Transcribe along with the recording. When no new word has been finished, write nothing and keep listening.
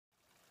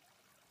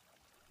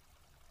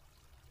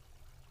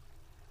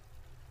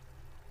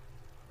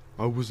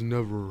I was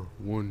never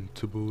one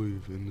to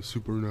believe in the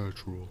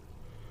supernatural.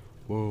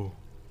 Well,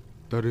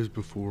 that is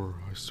before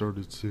I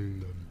started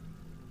seeing them.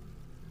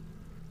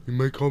 You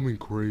may call me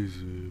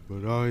crazy,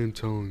 but I am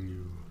telling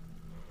you,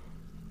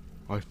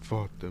 I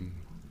fought them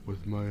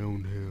with my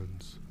own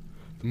hands.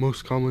 The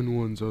most common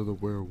ones are the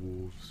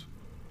werewolves.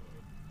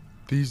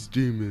 These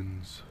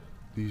demons,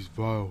 these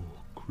vile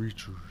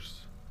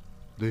creatures,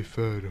 they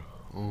fed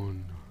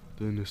on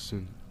the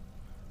innocent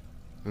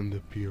and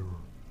the pure.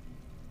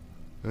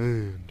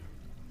 And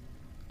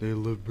they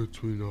lived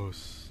between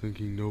us,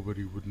 thinking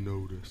nobody would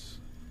notice.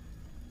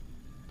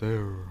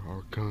 There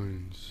are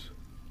kinds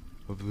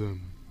of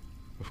them,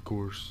 of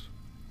course.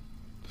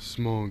 The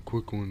small and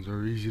quick ones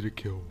are easy to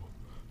kill,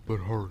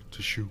 but hard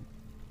to shoot.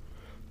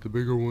 The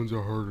bigger ones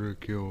are harder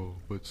to kill,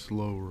 but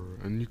slower,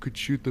 and you could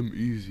shoot them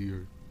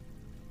easier.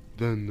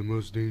 Then the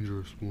most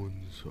dangerous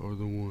ones are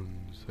the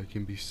ones that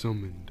can be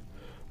summoned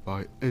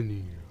by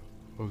any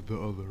of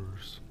the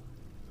others.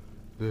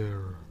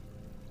 They're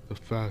the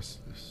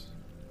fastest.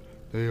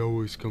 They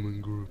always come in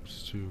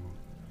groups too.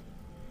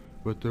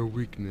 But their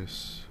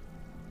weakness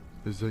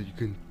is that you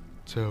can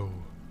tell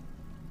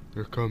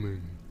they're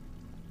coming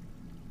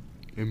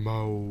a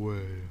mile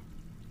away.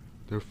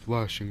 Their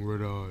flashing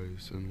red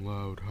eyes and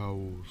loud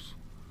howls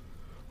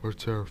are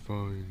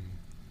terrifying,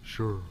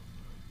 sure,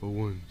 but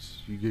once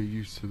you get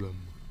used to them,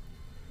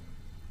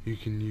 you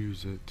can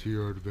use it to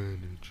your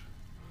advantage.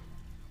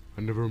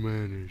 I never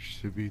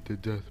managed to beat the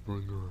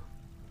Deathbringer,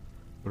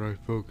 but I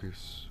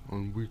focus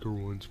on weaker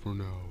ones for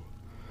now,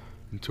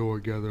 until I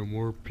gather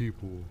more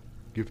people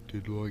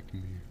gifted like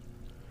me.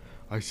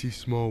 I see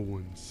small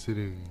ones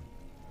sitting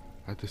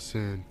at the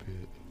sand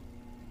pit,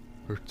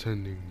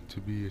 pretending to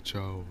be a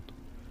child.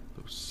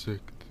 Those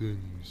sick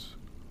things.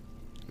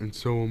 And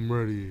so I'm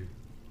ready.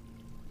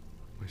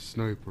 My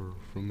sniper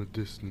from a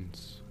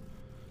distance,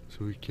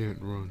 so he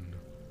can't run.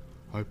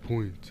 I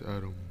point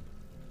at him,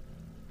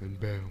 and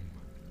bam,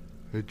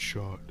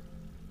 headshot.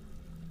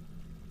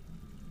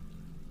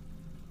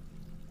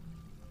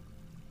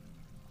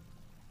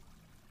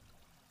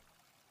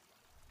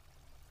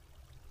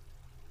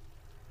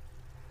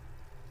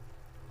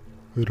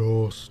 It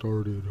all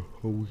started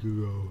a week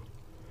ago.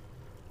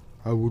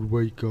 I would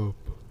wake up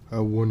at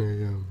 1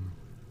 a.m.,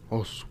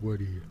 all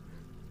sweaty,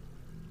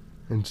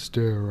 and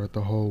stare at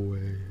the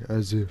hallway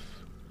as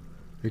if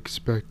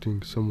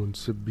expecting someone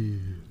to be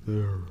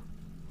there.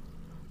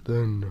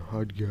 Then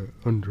I'd get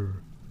under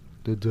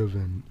the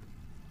divan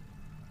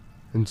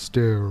and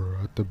stare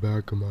at the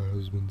back of my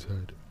husband's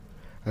head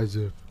as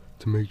if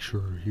to make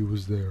sure he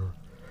was there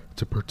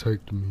to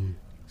protect me,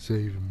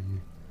 save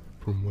me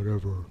from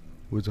whatever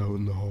was out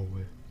in the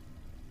hallway.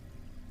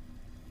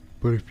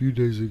 But a few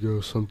days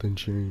ago something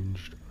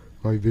changed.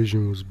 My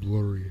vision was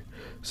blurry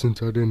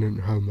since I didn't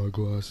have my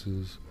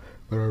glasses,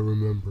 but I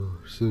remember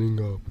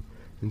sitting up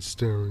and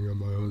staring at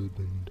my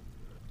husband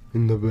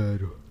in the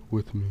bed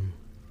with me.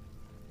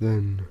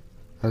 Then,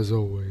 as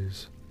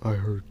always, I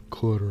heard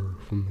clutter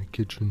from the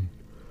kitchen,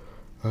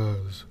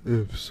 as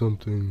if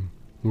something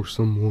or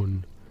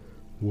someone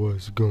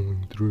was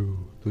going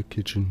through the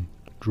kitchen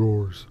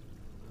drawers.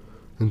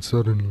 And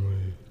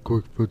suddenly,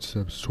 quick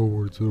footsteps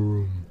towards the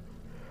room.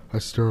 I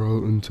stare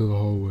out into the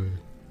hallway,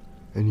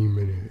 any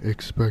minute,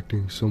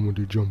 expecting someone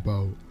to jump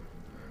out,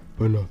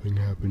 but nothing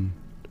happened.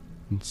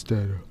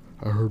 Instead,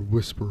 I heard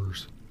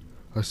whispers.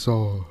 I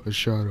saw a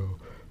shadow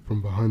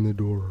from behind the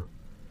door.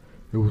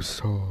 It was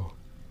tall,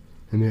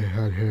 and it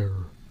had hair,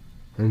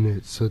 and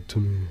it said to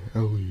me,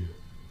 "Ellie,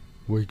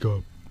 wake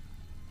up."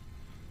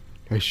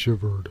 I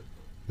shivered,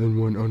 then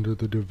went under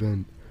the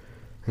divan,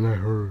 and I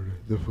heard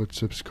the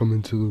footsteps come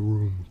into the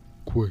room,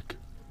 quick,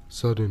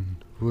 sudden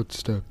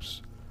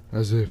footsteps,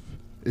 as if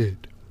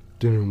it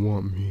didn't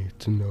want me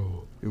to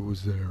know it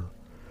was there.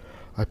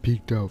 I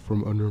peeked out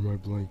from under my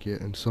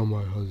blanket and saw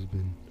my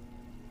husband.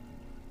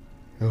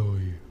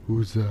 "Ellie,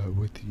 who's that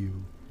with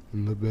you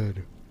in the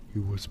bed?" he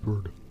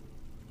whispered.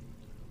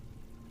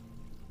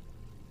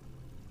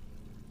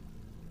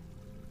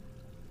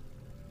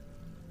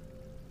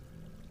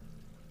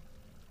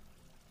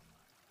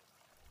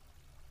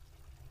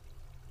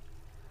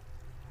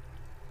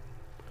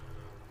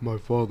 My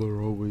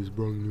father always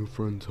brought new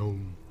friends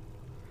home.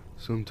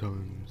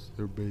 Sometimes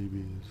they're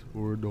babies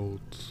or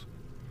adults.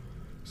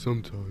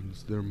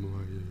 Sometimes they're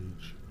my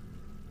age.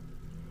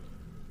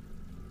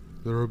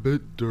 They're a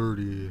bit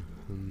dirty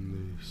and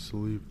they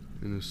sleep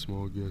in a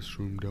small guest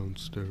room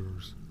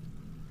downstairs.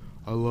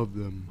 I love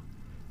them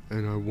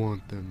and I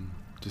want them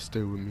to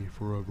stay with me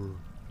forever,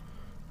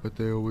 but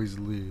they always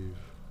leave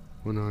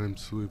when I am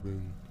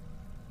sleeping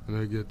and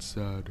I get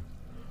sad.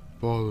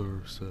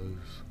 Father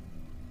says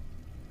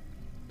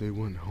they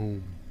went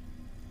home.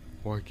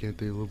 Why can't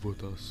they live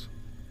with us?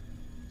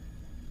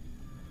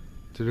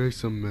 Today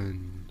some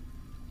men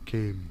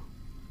came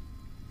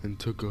and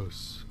took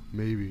us.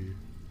 Maybe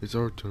it's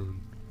our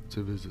turn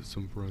to visit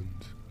some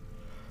friends.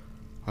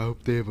 I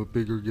hope they have a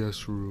bigger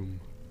guest room.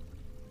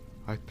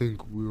 I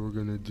think we were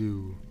gonna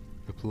do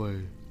a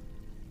play.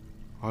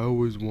 I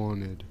always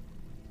wanted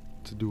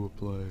to do a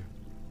play.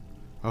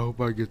 I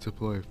hope I get to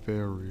play a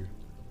fairy.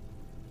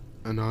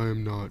 And I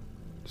am not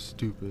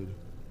stupid.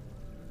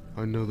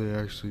 I know they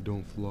actually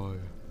don't fly.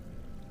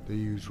 They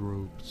use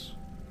ropes.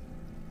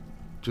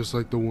 Just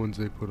like the ones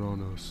they put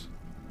on us.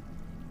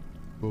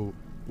 But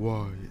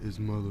why is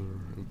mother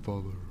and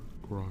father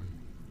crying?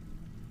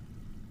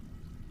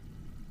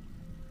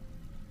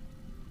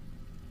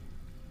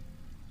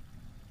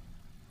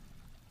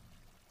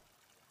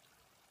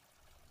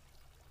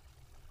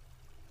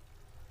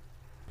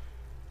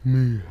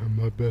 Me and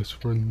my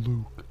best friend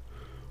Luke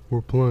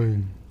were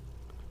playing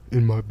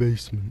in my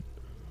basement.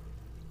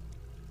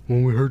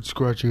 When we heard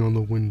scratching on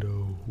the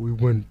window, we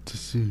went to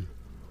see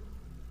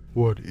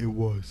what it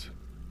was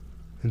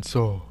and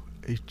saw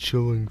a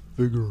chilling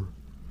figure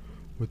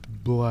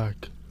with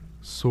black,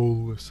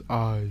 soulless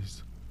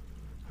eyes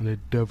and a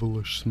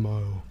devilish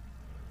smile.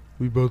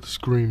 We both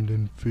screamed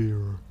in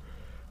fear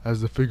as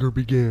the figure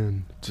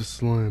began to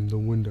slam the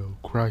window,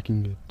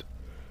 cracking it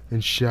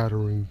and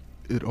shattering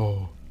it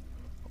all.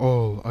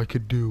 All I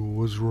could do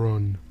was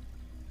run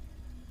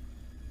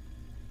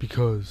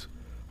because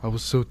I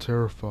was so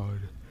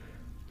terrified.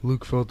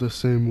 Luke felt the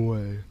same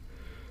way.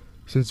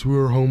 Since we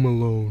were home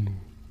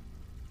alone,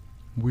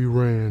 we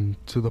ran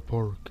to the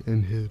park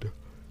and hid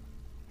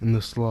in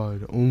the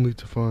slide only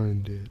to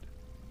find it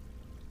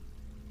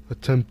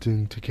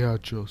attempting to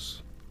catch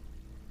us.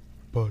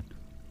 But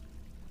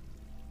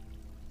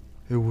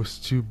it was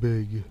too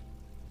big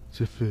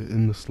to fit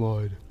in the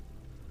slide.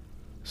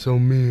 So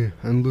me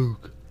and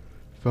Luke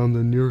found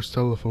the nearest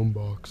telephone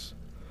box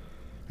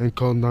and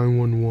called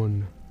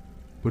 911,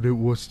 but it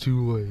was too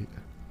late.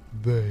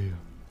 They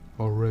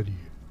already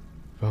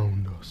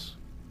found us.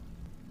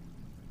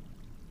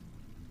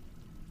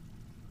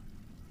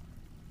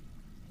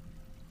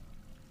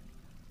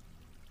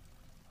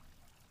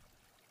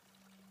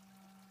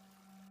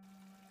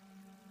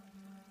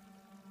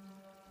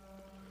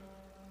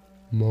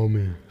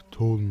 Mommy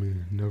told me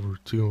never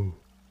to go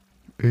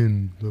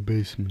in the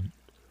basement,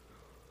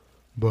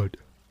 but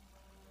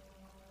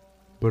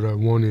I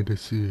wanted to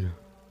see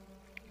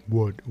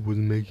what was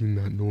making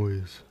that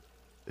noise.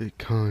 It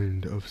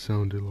kind of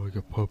sounded like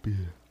a puppy.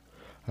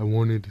 I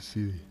wanted to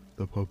see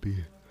the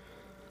puppy,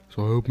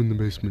 so I opened the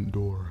basement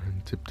door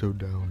and tiptoed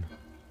down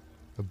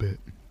a bit.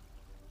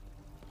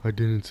 I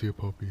didn't see a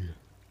puppy,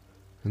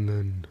 and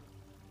then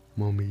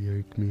Mommy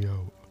yanked me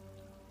out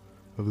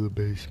of the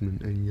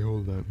basement and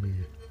yelled at me.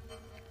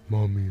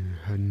 Mommy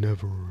had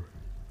never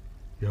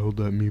yelled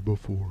at me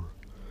before,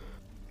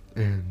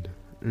 and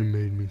it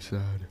made me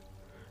sad,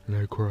 and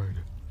I cried.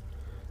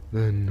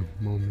 Then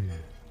Mommy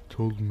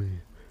told me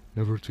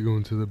never to go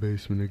into the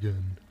basement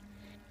again.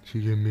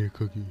 She gave me a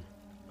cookie.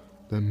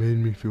 That made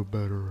me feel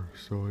better,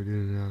 so I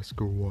didn't ask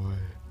her why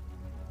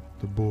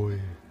the boy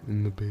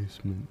in the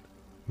basement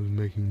was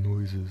making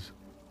noises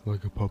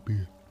like a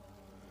puppy,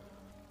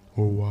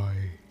 or why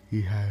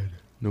he had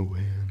no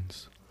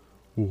hands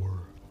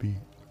or feet.